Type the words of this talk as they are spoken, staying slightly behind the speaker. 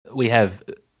we have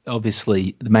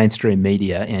obviously the mainstream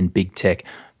media and big tech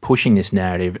pushing this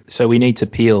narrative. So we need to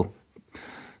peel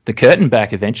the curtain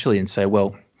back eventually and say,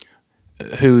 well,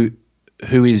 who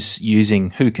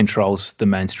controls the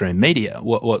mainstream media?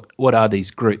 What are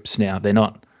these groups now? They're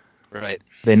not right.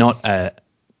 They're not,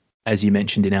 as you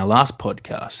mentioned in our last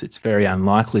podcast. It's very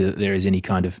unlikely that there is any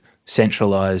kind of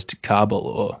centralized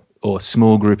cabal or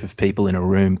small group of people in a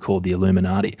room called the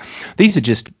Illuminati. These are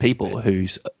just people who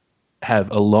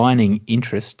have aligning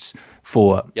interests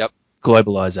for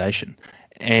globalization.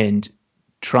 And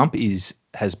Trump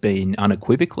has been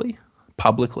unequivocally,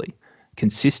 publicly,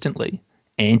 consistently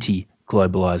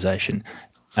anti-globalization.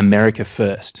 America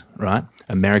first, right?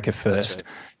 America first. That's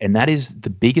right. And that is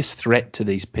the biggest threat to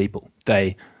these people.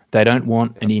 They don't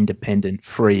want an independent,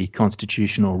 free,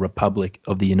 constitutional republic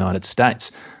of the United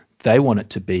States. They want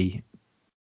it to be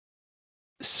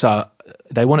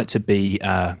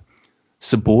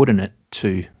subordinate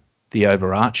to the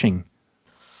overarching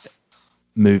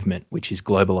movement, which is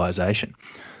globalization.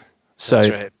 So,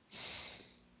 that's right.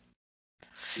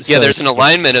 Yeah, there's an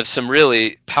alignment of some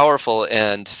really powerful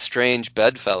and strange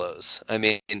bedfellows. I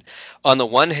mean, on the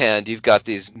one hand, you've got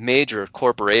these major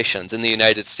corporations in the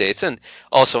United States and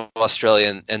also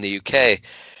Australia and the UK,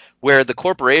 where the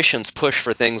corporations push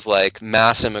for things like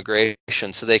mass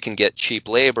immigration so they can get cheap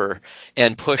labor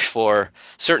and push for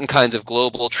certain kinds of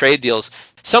global trade deals,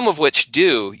 some of which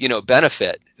do,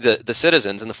 benefit the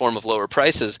citizens in the form of lower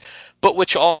prices, but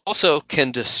which also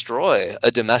can destroy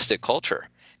a domestic culture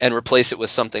and replace it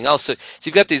with something else. So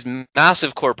you've got these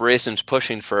massive corporations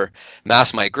pushing for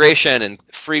mass migration and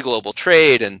free global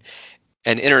trade and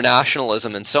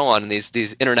internationalism and so on, and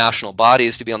these international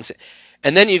bodies to be on the same.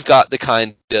 And then you've got the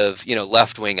kind of,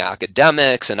 left-wing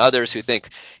academics and others who think,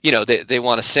 they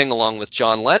want to sing along with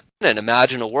John Lennon and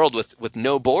imagine a world with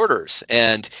no borders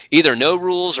and either no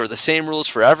rules or the same rules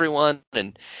for everyone.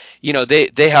 And,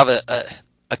 they have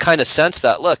a kind of sense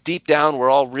that, look, deep down, we're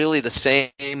all really the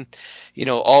same.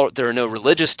 There are no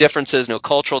religious differences, no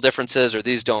cultural differences, or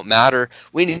these don't matter.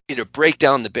 We need to break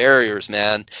down the barriers,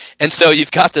 man. And so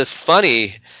you've got this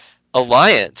funny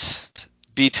alliance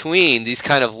between these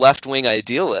kind of left-wing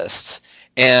idealists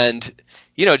and,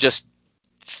 just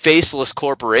faceless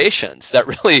corporations that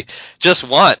really just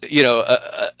want,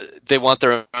 they want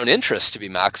their own interests to be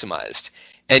maximized.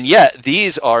 And yet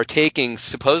these are taking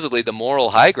supposedly the moral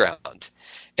high ground.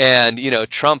 And,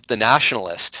 Trump, the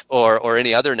nationalist, or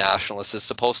any other nationalist, is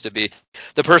supposed to be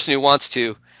the person who wants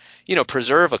to,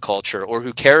 preserve a culture or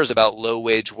who cares about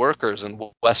low-wage workers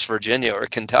in West Virginia or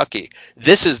Kentucky.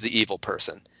 This is the evil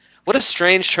person. What a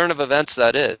strange turn of events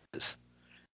that is.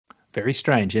 Very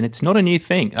strange. And it's not a new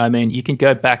thing. I mean, you can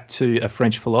go back to a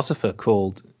French philosopher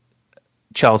called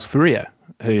Charles Fourier,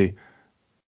 who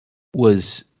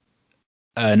was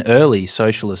an early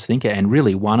socialist thinker and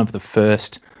really one of the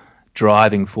first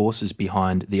driving forces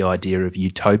behind the idea of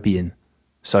utopian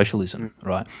socialism,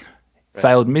 right?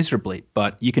 Failed miserably,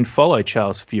 but you can follow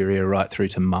Charles Fourier right through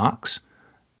to Marx.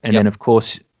 And then, of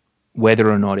course, whether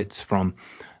or not it's from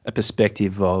a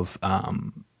perspective of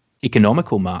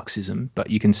economical Marxism, but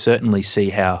you can certainly see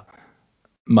how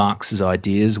Marx's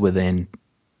ideas were then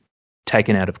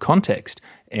taken out of context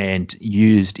and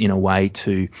used in a way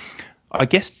to, I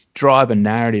guess, drive a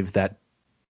narrative that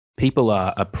people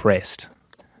are oppressed.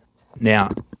 Now,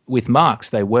 with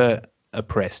Marx, they were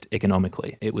oppressed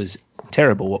economically. It was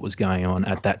terrible what was going on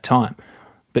at that time.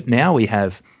 But now we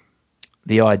have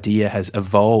the idea has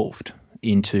evolved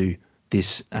into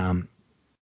this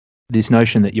this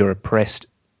notion that you're oppressed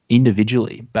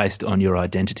individually based on your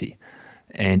identity.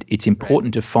 And it's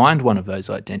important to find one of those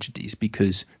identities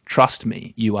because, trust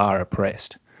me, you are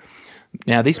oppressed.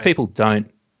 Now, these people don't,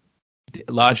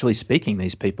 largely speaking,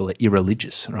 these people are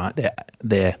irreligious, right?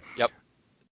 They're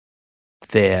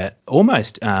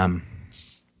almost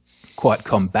quite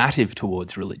combative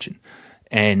towards religion.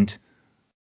 And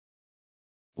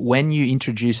when you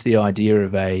introduce the idea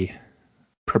of a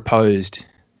proposed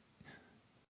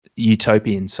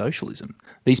utopian socialism,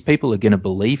 these people are going to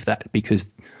believe that because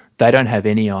they don't have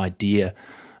any idea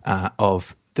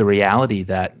of the reality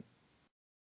that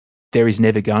there is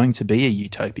never going to be a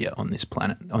utopia on this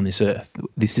planet, on this earth.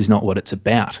 This is not what it's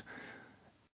about.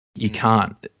 You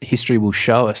can't. History will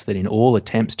show us that in all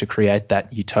attempts to create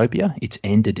that utopia, it's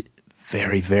ended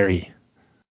very, very,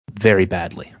 very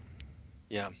badly.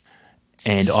 Yeah.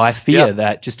 And I fear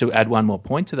that, just to add one more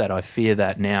point to that, I fear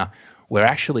that now we're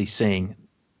actually seeing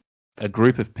a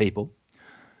group of people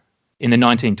in the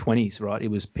 1920s, right? It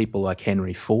was people like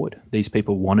Henry Ford. These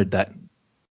people wanted that.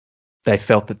 They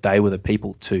felt that they were the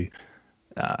people to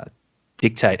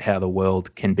dictate how the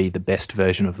world can be the best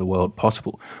version of the world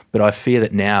possible. But I fear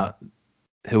that now,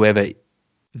 whoever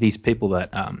these people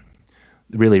that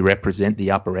really represent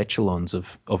the upper echelons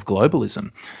of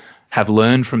globalism have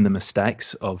learned from the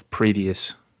mistakes of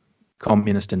previous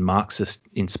communist and Marxist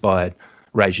inspired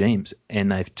regimes,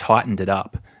 and they've tightened it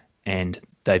up, and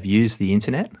they've used the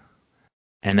internet,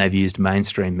 and they've used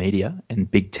mainstream media and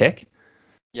big tech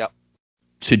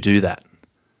to do that.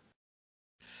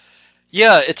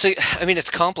 Yeah, it's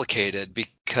complicated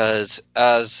because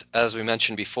as we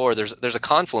mentioned before, there's a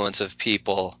confluence of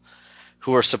people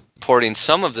who are supporting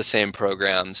some of the same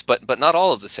programs, but not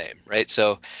all of the same, right?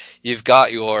 So you've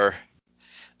got your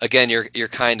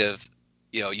kind of,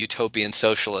 utopian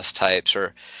socialist types,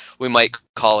 or we might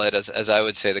call it, as I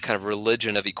would say, the kind of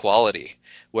religion of equality,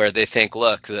 where they think,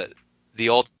 look, the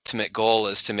ultimate goal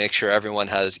is to make sure everyone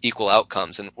has equal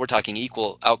outcomes, and we're talking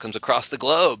equal outcomes across the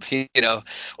globe,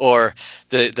 or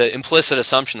the implicit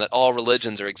assumption that all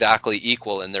religions are exactly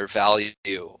equal in their value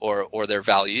or their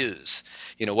values.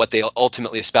 What they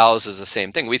ultimately espouse is the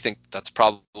same thing. We think that's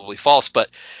probably false, but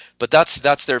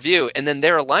that's their view, and then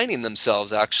they're aligning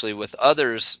themselves actually with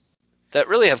others that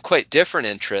really have quite different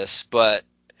interests, but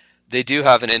they do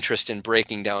have an interest in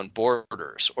breaking down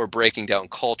borders or breaking down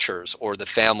cultures or the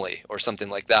family or something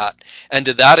like that. And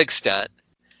to that extent,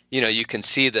 you can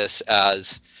see this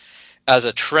as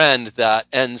a trend that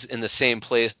ends in the same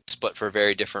place, but for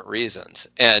very different reasons.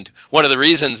 And one of the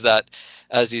reasons that,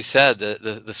 as you said,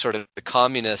 the sort of the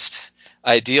communist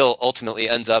ideal ultimately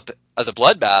ends up as a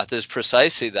bloodbath is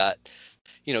precisely that,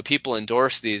 people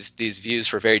endorse these views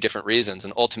for very different reasons,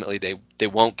 and ultimately they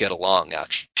won't get along,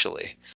 actually.